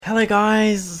Hello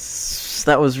guys,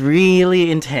 that was really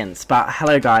intense, but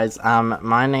hello guys,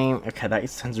 my name, okay, that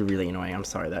sounds really annoying, I'm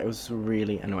sorry, that was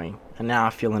really annoying, and now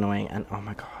I feel annoying, and oh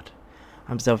my god,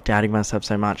 I'm self-doubting myself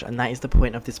so much, and that is the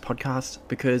point of this podcast,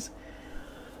 because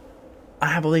I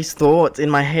have all these thoughts in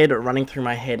my head, running through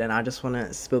my head, and I just want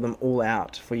to spill them all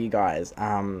out for you guys.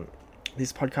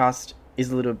 This podcast is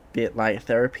a little bit like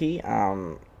therapy,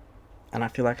 and I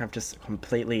feel like I've just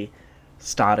completely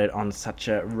started on such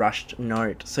a rushed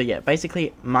note. So yeah,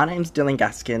 basically, my name's Dylan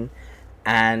Gaskin,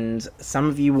 and some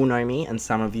of you will know me, and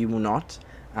some of you will not.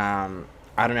 I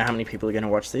don't know how many people are going to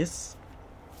watch this.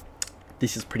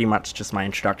 This is pretty much just my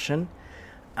introduction.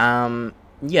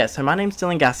 Yeah, so my name's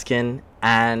Dylan Gaskin,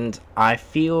 and I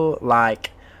feel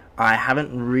like I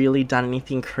haven't really done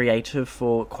anything creative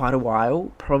for quite a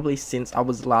while, probably since I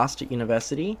was last at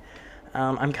university.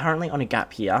 I'm currently on a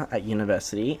gap year at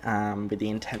university, with the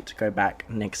intent to go back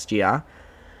next year.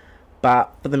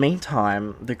 But for the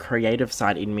meantime, the creative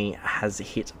side in me has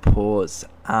hit pause,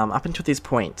 up until this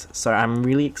point. So I'm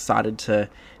really excited to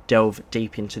delve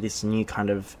deep into this new kind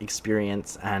of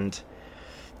experience and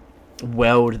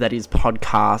world that is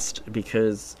podcast,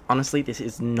 because honestly, this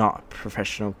is not a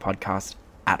professional podcast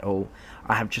at all.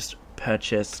 I have just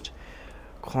purchased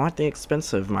quite the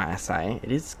expensive, might I say.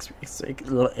 It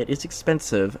is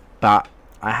expensive, but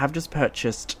I have just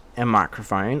purchased a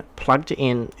microphone, plugged it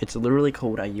in. It's literally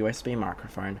called a USB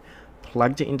microphone,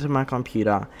 plugged it into my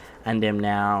computer, and am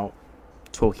now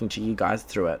talking to you guys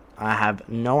through it. I have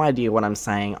no idea what I'm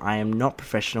saying. I am not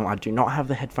professional. I do not have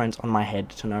the headphones on my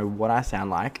head to know what I sound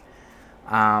like.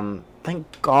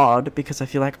 Thank God, because I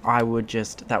feel like that would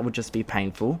just be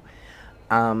painful.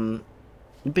 But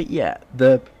yeah,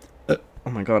 oh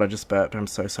my god, I just burped, I'm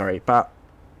so sorry. But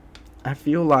I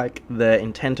feel like the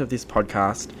intent of this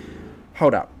podcast...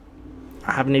 Hold up.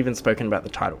 I haven't even spoken about the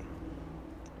title.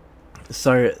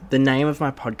 So, the name of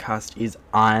my podcast is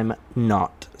I'm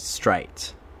Not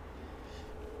Straight.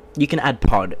 You can add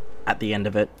pod at the end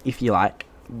of it, if you like.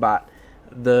 But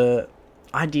the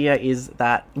idea is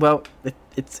that, well,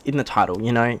 it's in the title,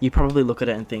 you know? You probably look at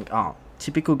it and think, oh,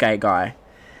 typical gay guy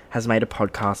has made a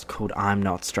podcast called I'm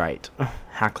Not Straight.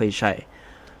 How cliche.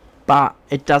 But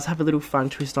it does have a little fun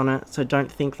twist on it, so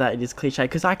don't think that it is cliche,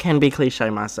 because I can be cliche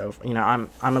myself. You know, I'm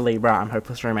a Libra, I'm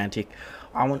hopeless romantic.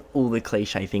 I want all the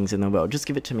cliche things in the world. Just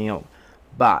give it to me all.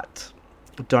 But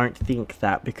don't think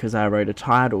that because I wrote a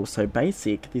title so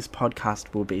basic, this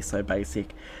podcast will be so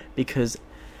basic, because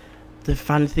the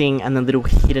fun thing and the little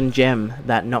hidden gem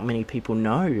that not many people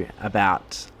know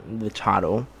about the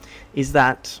title is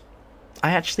that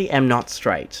I actually am not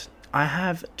straight. I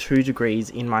have 2 degrees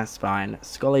in my spine,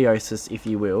 scoliosis if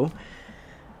you will,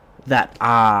 that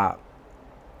are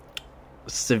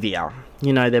severe.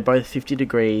 You know, they're both 50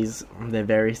 degrees, they're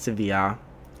very severe.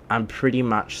 I'm pretty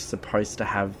much supposed to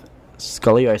have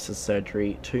scoliosis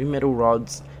surgery, 2 metal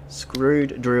rods,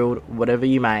 screwed, drilled, whatever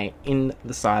you may, in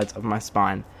the sides of my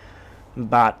spine.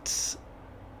 But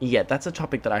yeah, that's a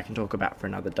topic that I can talk about for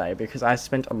another day, because I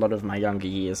spent a lot of my younger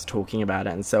years talking about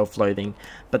it and self-loathing.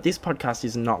 But this podcast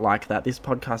is not like that. This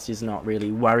podcast is not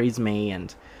really worries me,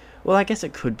 and, well, I guess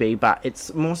it could be, but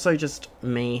it's more so just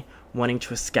me wanting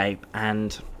to escape.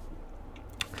 And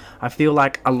I feel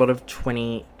like a lot of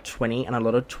 2020 and a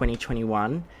lot of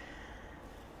 2021,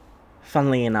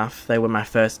 funnily enough, they were my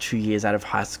first 2 years out of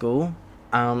high school.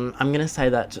 I'm going to say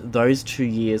that those 2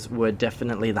 years were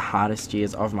definitely the hardest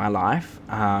years of my life.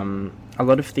 A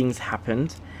lot of things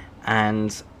happened,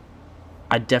 and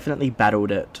I definitely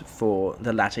battled it for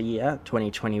the latter year,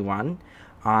 2021.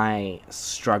 I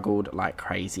struggled like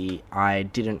crazy. I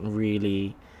didn't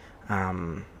really, how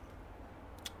do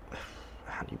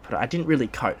you put it? I didn't really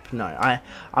cope, no.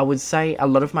 I would say a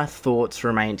lot of my thoughts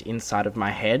remained inside of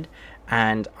my head,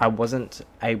 and I wasn't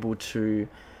able to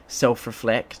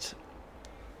self-reflect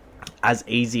as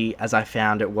easy as I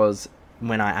found it was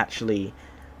when I actually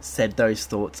said those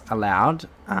thoughts aloud.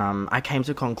 I came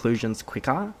to conclusions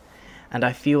quicker, and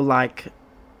I feel like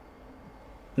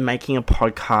making a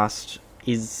podcast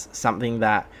is something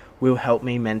that will help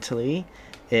me mentally.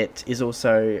 It is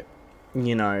also,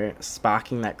 you know,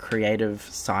 sparking that creative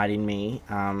side in me,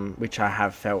 which I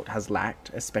have felt has lacked,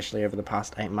 especially over the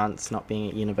past 8 months not being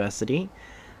at university.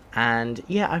 And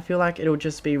yeah, I feel like it'll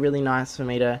just be really nice for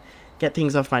me to get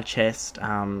things off my chest,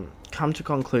 come to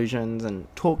conclusions and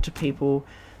talk to people.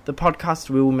 The podcast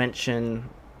will mention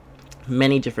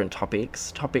many different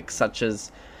topics such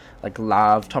as like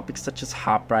love, topics such as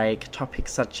heartbreak,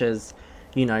 topics such as,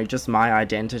 you know, just my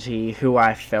identity, who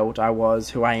I felt I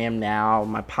was, who I am now,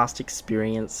 my past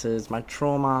experiences, my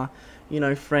trauma, you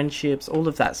know, friendships, all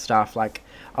of that stuff. Like,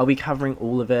 I'll be covering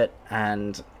all of it,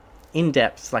 and in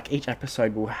depth. Like each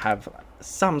episode will have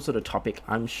some sort of topic,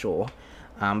 I'm sure.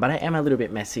 But I am a little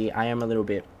bit messy. I am a little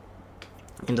bit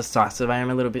indecisive. I am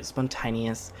a little bit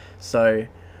spontaneous. So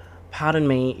pardon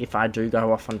me if I do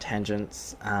go off on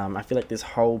tangents. I feel like this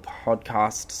whole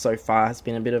podcast so far has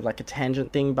been a bit of like a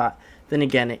tangent thing, but then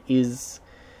again, it is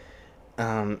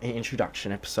an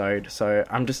introduction episode, so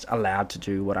I'm just allowed to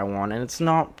do what I want, and it's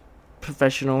not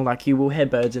professional. Like, you will hear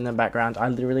birds in the background. I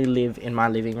literally live in my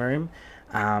living room.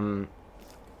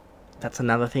 That's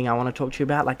another thing I want to talk to you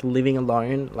about, like living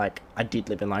alone. Like, I did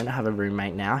live alone. I have a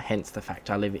roommate now, hence the fact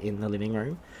I live in the living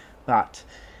room. But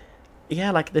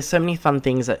yeah, like, there's so many fun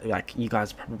things that, like, you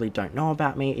guys probably don't know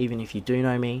about me, even if you do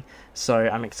know me. So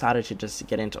I'm excited to just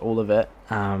get into all of it.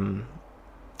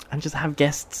 And just have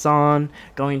guests on,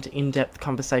 go into in-depth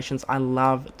conversations. I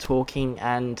love talking,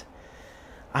 and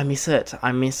I miss it.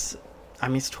 I miss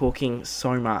talking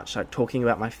so much, like talking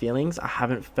about my feelings. I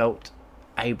haven't felt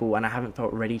able, and I haven't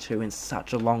felt ready to in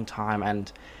such a long time, and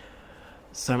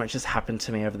so much has happened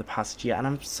to me over the past year, and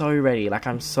I'm so ready. Like,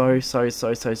 I'm so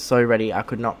ready. I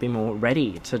could not be more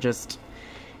ready to just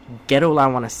get all I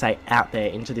want to say out there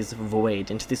into this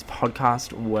void, into this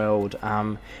podcast world,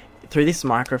 through this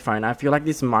microphone. I feel like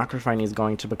this microphone is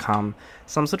going to become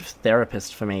some sort of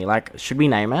therapist for me. Like, should we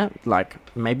name it? Like,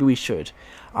 maybe we should.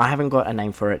 I haven't got a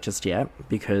name for it just yet,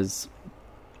 because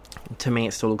to me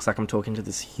it still looks like I'm talking to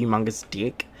this humongous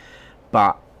dick.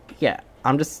 But yeah,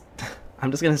 I'm just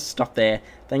going to stop there.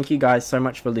 Thank you guys so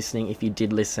much for listening, if you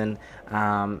did listen.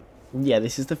 Yeah,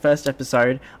 this is the first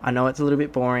episode. I know it's a little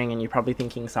bit boring, and you're probably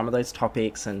thinking some of those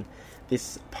topics and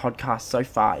this podcast so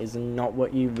far is not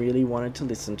what you really wanted to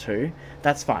listen to.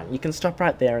 That's fine. You can stop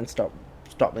right there and stop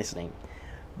listening.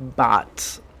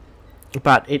 But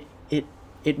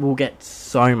it will get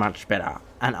so much better.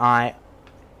 And I,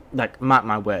 like, mark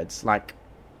my words, like,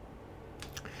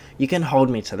 you can hold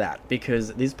me to that,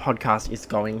 because this podcast is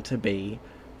going to be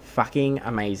fucking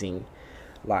amazing.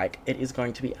 Like, it is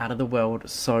going to be out of the world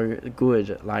so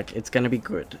good. Like, it's going to be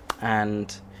good.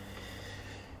 And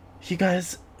you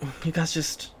guys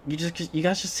just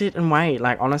sit and wait.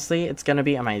 Like, honestly, it's going to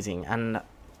be amazing. And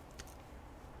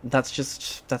that's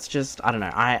just, I don't know.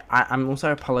 I'm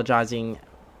also apologizing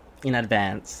in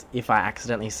advance if I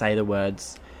accidentally say the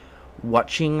words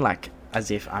watching, like,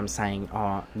 as if I'm saying,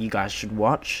 oh, you guys should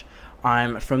watch.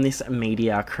 I'm from this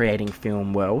media creating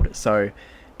film world, so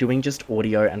doing just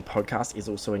audio and podcast is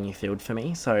also a new field for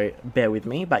me, so bear with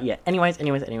me. But yeah, anyways, I'm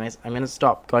going to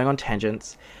stop going on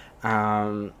tangents,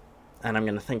 and I'm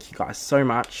going to thank you guys so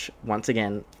much once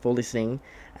again for listening,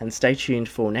 and stay tuned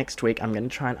for next week. I'm going to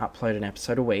try and upload an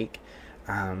episode a week,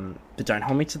 but don't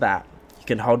hold me to that. You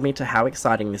can hold me to how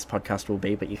exciting this podcast will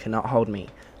be, but you cannot hold me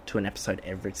to an episode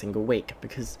every single week,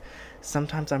 because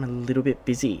sometimes I'm a little bit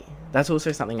busy. That's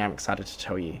also something I'm excited to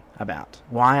tell you about,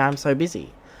 why I'm so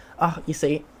busy. Oh, you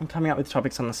see, I'm coming up with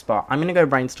topics on the spot. I'm going to go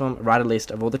brainstorm, write a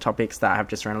list of all the topics that have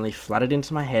just randomly flooded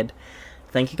into my head.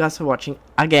 Thank you guys for watching.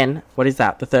 Again, what is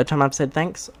that? The third time I've said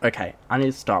thanks? Okay, I need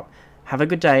to stop. Have a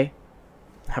good day.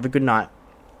 Have a good night.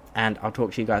 And I'll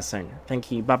talk to you guys soon.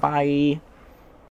 Thank you. Bye-bye.